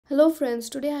Hello friends,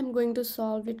 today I'm going to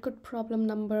solve LeetCode problem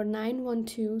number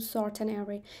 912, sort an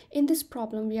array. In this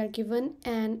problem we are given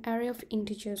an array of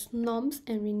integers nums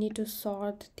and we need to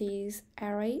sort this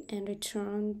array and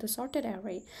return the sorted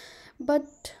array.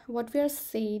 But what we are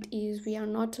said is we are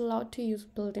not allowed to use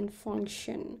built-in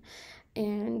function,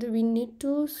 and we need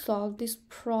to solve this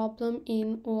problem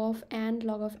in O of n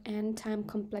log of n time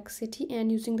complexity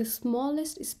and using the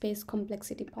smallest space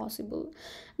complexity possible.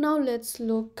 Now let's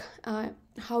look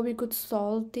how we could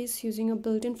solve this using a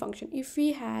built-in function. If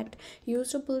we had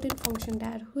used a built-in function,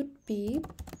 that would be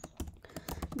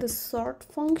the sort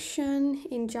function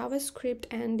in JavaScript,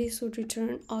 and this would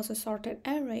return us a sorted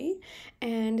array.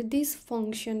 And this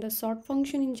function, the sort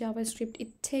function in JavaScript,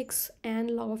 it takes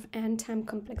n log of n time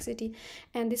complexity,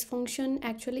 and this function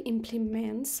actually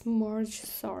implements merge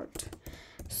sort.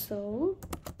 So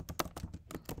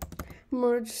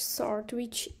merge sort,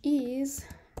 which is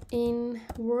in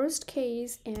worst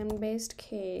case and best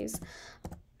case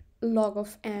log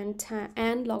of n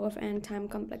time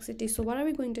complexity. So what are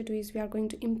we going to do is we are going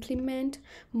to implement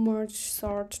merge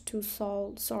sort to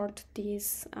sort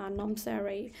this nums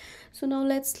array. So now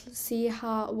let's see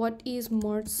what is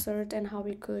merge sort and how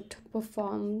we could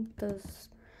perform this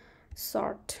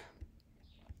sort.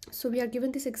 So we are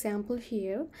given this example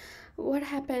here. What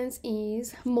happens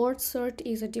is merge sort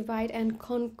is a divide and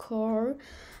conquer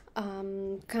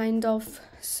kind of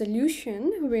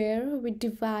solution where we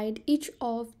divide each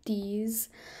of these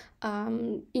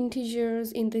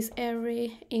integers in this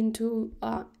array into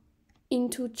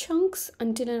chunks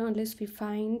until and unless we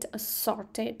find a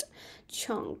sorted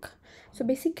chunk. So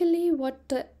basically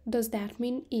what does that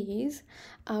mean is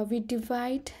we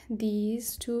divide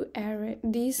this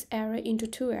array into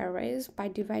two arrays by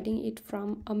dividing it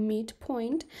from a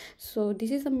midpoint. So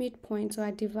this is a midpoint, so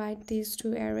I divide these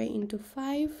two array into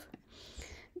 5,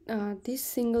 this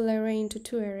single array into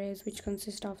two arrays which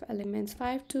consist of elements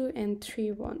 5 2 and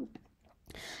 3 1.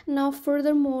 Now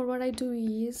furthermore, what I do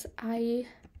is I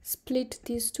split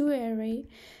these two array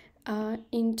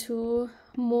into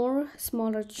more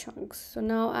smaller chunks. So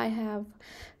now I have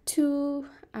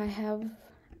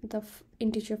the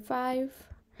integer 5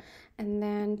 and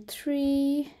then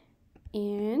 3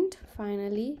 and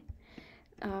finally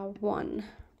 1.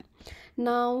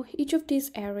 Now each of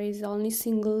these arrays is only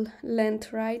single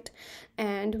length, right?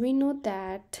 And we know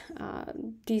that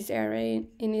this array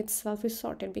in itself is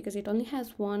sorted because it only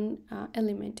has one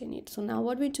element in it. So now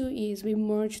what we do is we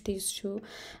merge these two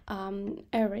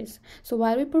arrays. So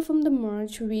while we perform the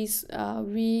merge, we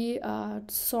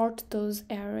sort those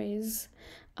arrays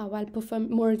while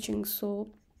merging. So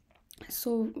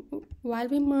while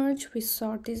we merge, we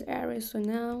sort these arrays. So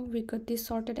now we got this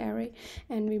sorted array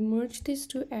and we merge these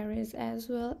two arrays as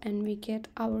well, and we get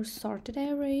our sorted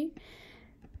array,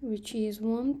 which is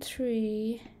 1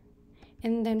 3.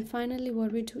 And then finally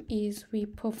what we do is we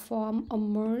perform a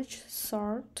merge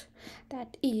sort,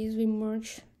 that is we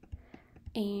merge,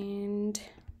 and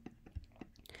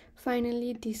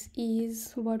finally this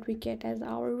is what we get as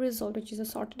our result, which is a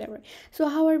sorted array. So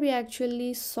how are we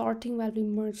actually sorting while we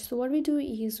merge? So what we do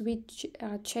is we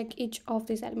check each of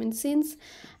these elements. Since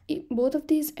both of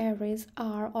these arrays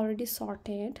are already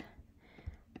sorted,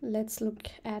 let's look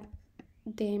at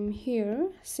them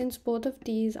here. Since both of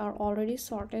these are already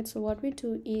sorted, so what we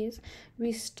do is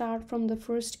we start from the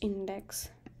first index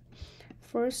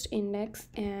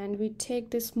and we take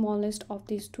the smallest of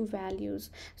these two values.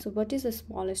 So what is the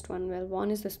smallest one? Well,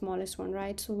 1 is the smallest one,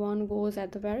 right? So 1 goes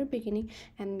at the very beginning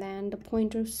and then the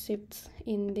pointer shifts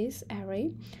in this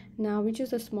array. Now which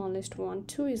is the smallest one?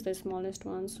 2 is the smallest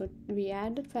one, so we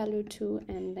add the value 2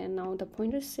 and then now the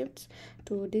pointer shifts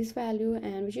to this value,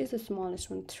 and which is the smallest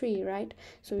one? 3, right?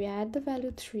 So we add the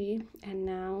value 3 and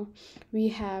now we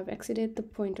have exceeded the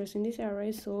pointers in this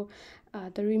array, so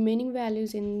the remaining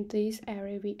values in this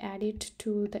array we add it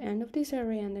to the end of this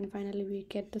array, and then finally we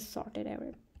get the sorted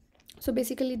array. So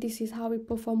basically this is how we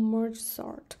perform merge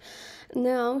sort.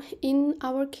 Now in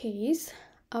our case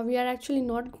we are actually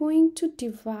not going to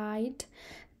divide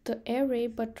the array,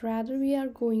 but rather we are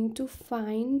going to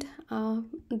find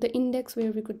the index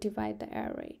where we could divide the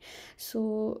array.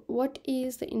 So what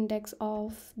is the index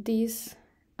of this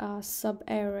sub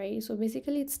array? So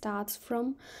basically it starts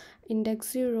from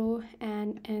index 0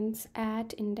 and ends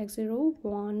at index 0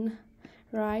 1,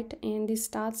 right? And this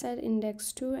starts at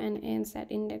index 2 and ends at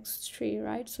index 3,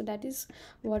 right? So that is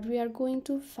what we are going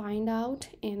to find out,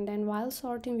 and then while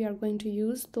sorting we are going to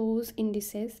use those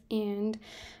indices, and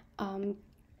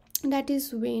that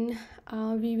is when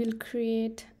we will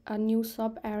create a new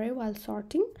sub array while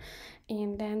sorting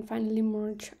and then finally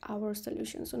merge our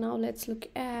solution. So now let's look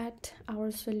at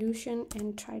our solution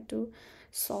and try to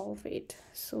solve it.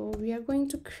 So we are going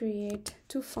to create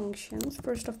two functions.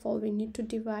 First of all, we need to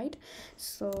divide,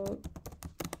 so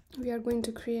we are going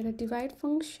to create a divide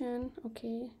function.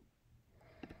 Okay,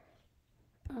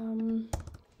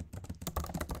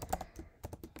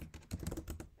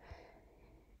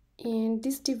 and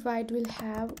this divide will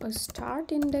have a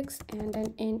start index and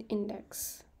an end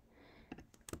index.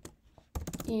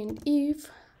 And if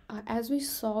as we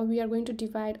saw, we are going to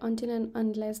divide until and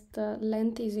unless the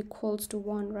length is equals to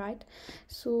 1, right?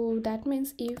 So that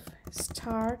means if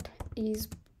start is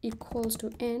equals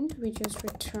to end, we just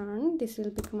return. This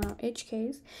will become our edge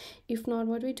case. If not,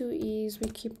 what we do is we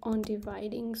keep on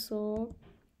dividing. So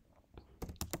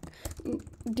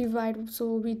divide,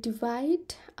 so we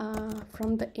divide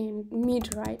from the end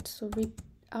mid, right? So we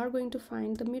are going to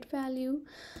find the mid value.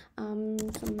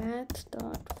 So math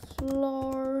dot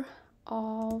floor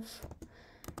of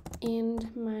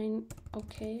end mine.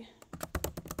 Okay,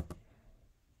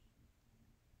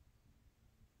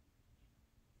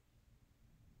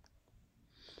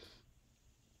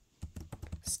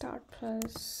 start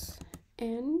plus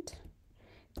end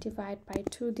divide by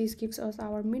 2. This gives us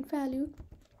our mid value,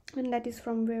 and that is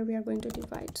from where we are going to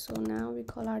divide. So now we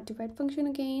call our divide function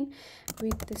again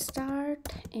with the start,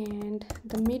 and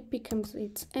the mid becomes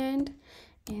its end,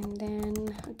 and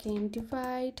then again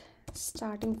divide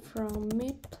starting from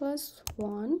mid plus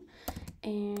 1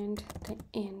 and the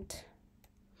end.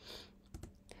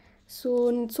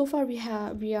 So far we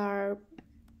are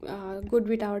good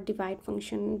with our divide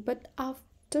function, but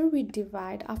after we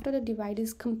divide, after the divide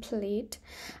is complete,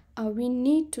 we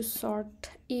need to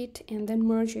sort it and then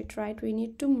merge it, right? We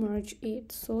need to merge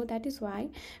it. So that is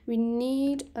why we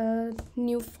need a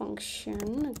new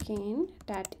function again,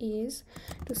 that is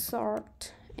to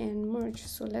sort and merge.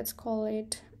 So let's call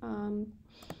it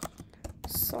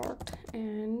sort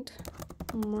and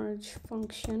merge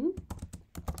function.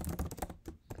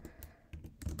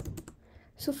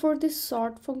 So for this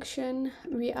sort function,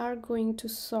 we are going to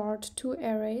sort two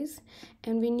arrays,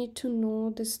 and we need to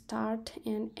know the start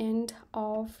and end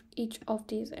of each of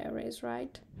these arrays,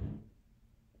 right?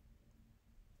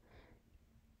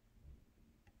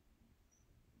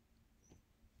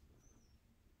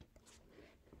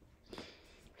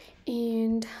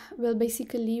 And well,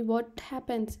 basically what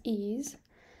happens is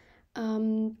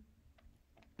all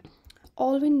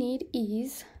we need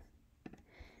is,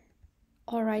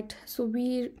 all right, so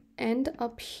we end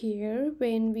up here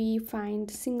when we find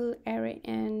single array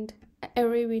and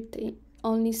array with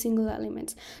only single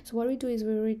elements. So what we do is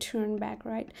we return back,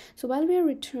 right? So while we are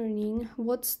returning,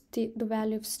 what's the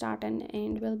value of start and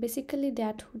end? Well, basically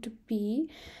that would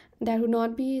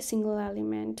not be a single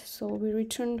element. So we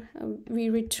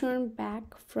return back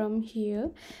from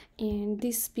here, and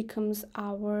this becomes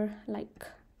our like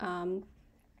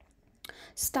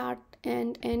start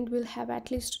and end will have at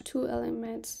least two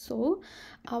elements. So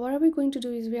what are we going to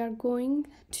do is we are going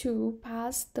to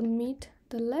pass the mid,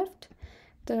 the left,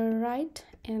 the right,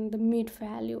 and the mid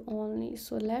value only.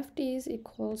 So left is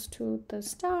equals to the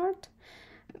start,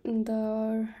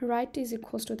 the right is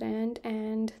equals to the end,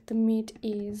 and the mid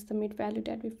is the mid value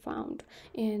that we found,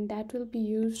 and that will be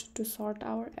used to sort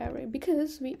our array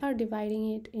because we are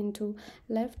dividing it into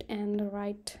left and the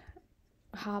right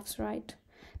halves, right?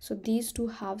 So these two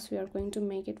halves we are going to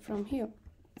make it from here.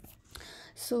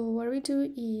 So what we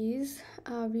do is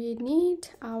we need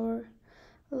our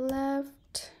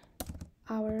left,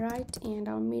 our right, and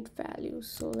our mid value.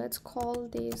 So let's call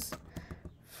this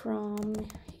from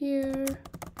here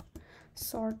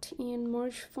sort and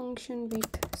merge function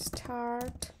with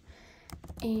start,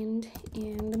 end,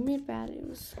 and the mid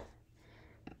values.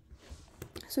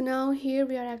 So now here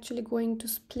we are actually going to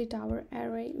split our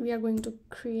array. We are going to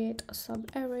create a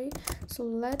sub array. So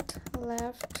let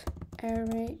left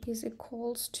array is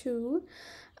equals to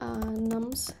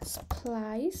nums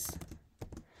splice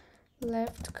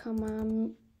left comma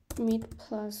mid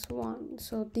plus 1.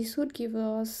 So this would give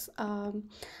us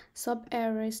sub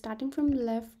array starting from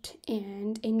left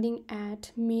and ending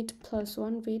at mid plus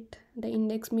 1 with the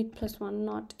index mid plus 1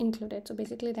 not included. So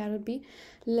basically that would be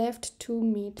left to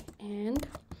mid, and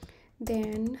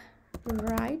then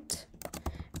right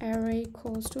array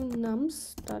equals to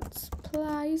nums dot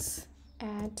splice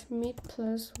at mid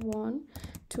plus 1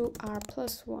 to r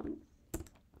plus 1.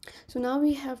 So now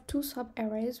we have two sub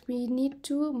arrays. We need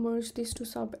to merge these two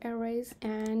sub arrays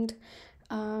and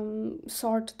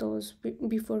sort those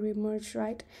before we merge,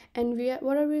 right? And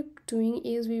what are we doing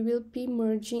is we will be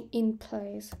merging in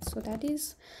place. So that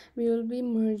is, we will be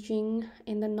merging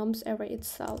in the nums array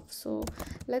itself. So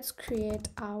let's create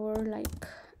our like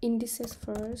indices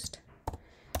first.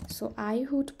 So I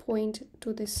would point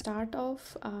to the start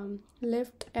of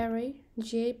left array,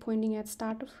 j pointing at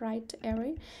start of right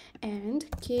array, and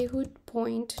k would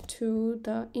point to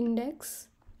the index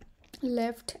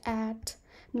left at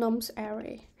nums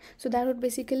array. So that would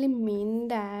basically mean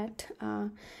that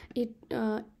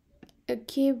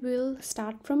k will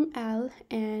start from L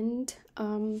and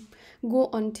go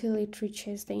until it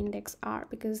reaches the index R,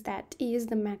 because that is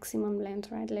the maximum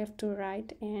length, right, left to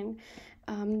right. And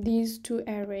these two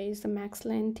arrays, the max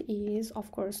length is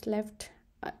of course left,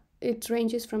 it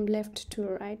ranges from left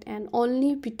to right, and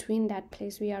only between that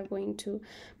place we are going to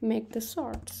make the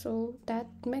sort. So that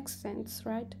makes sense,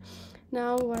 right?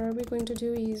 Now what are we going to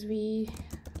do is we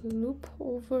loop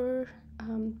over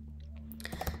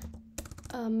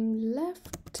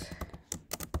left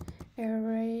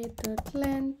array dot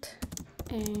length,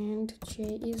 and j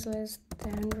is less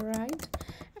than right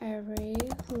array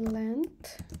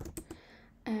length,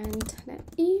 and then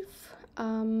if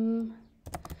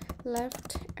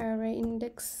left array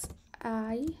index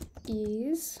I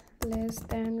is less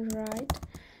than right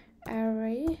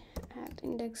array at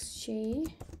index j.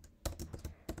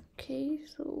 Okay,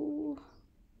 so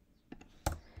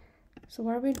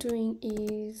what we're doing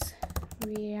is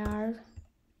we are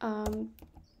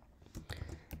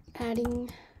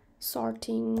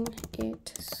sorting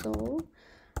it. So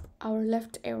our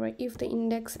left array, if the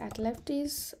index at left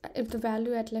is, if the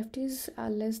value at left is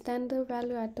less than the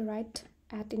value at the right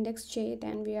at index j,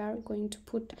 then we are going to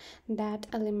put that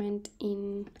element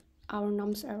in our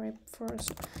nums array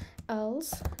first.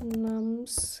 Else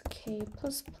nums k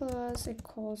plus plus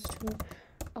equals to,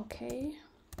 okay,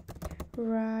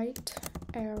 right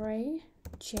array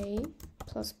j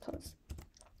plus plus.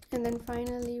 And then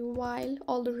finally, while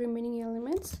all the remaining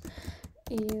elements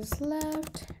is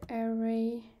left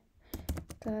array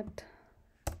dot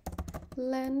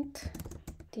length,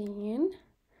 then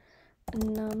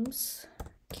nums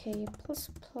k plus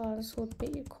plus would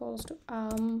be equals to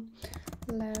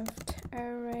left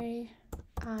array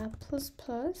I plus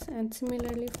plus. And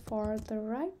similarly for the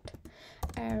right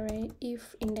array,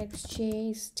 if index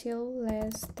j is still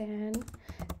less than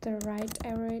the right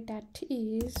array, that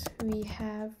is, we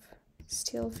have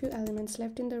still few elements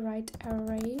left in the right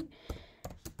array,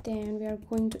 then we are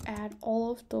going to add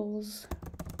all of those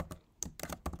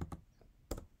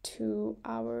to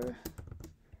our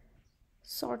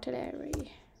sorted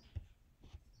array.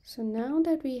 So now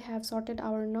that we have sorted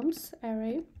our nums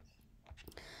array,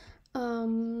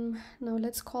 now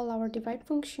let's call our divide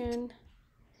function.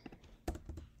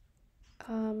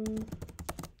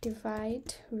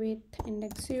 Divide with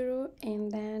index 0,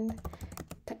 and then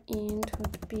the end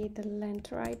would be the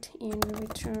length, right? And we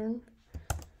return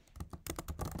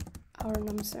our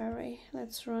nums array.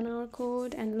 Let's run our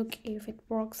code and look if it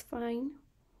works fine.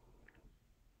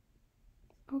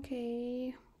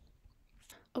 Okay,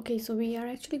 so we are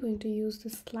actually going to use the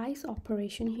slice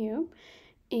operation here,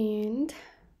 and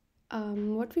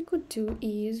what we could do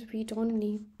is, we don't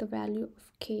need the value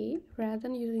of k. Rather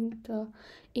than using the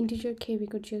integer k, we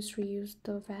could just reuse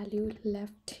the value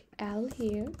left L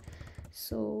here.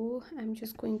 So I'm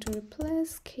just going to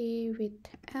replace k with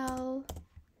L,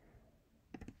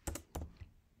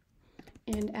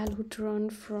 and L would run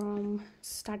from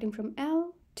starting from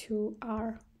L to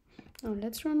R. Now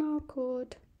let's run our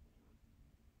code.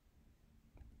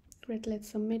 Great, let's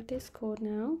submit this code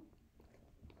now.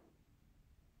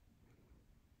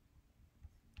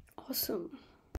 Awesome.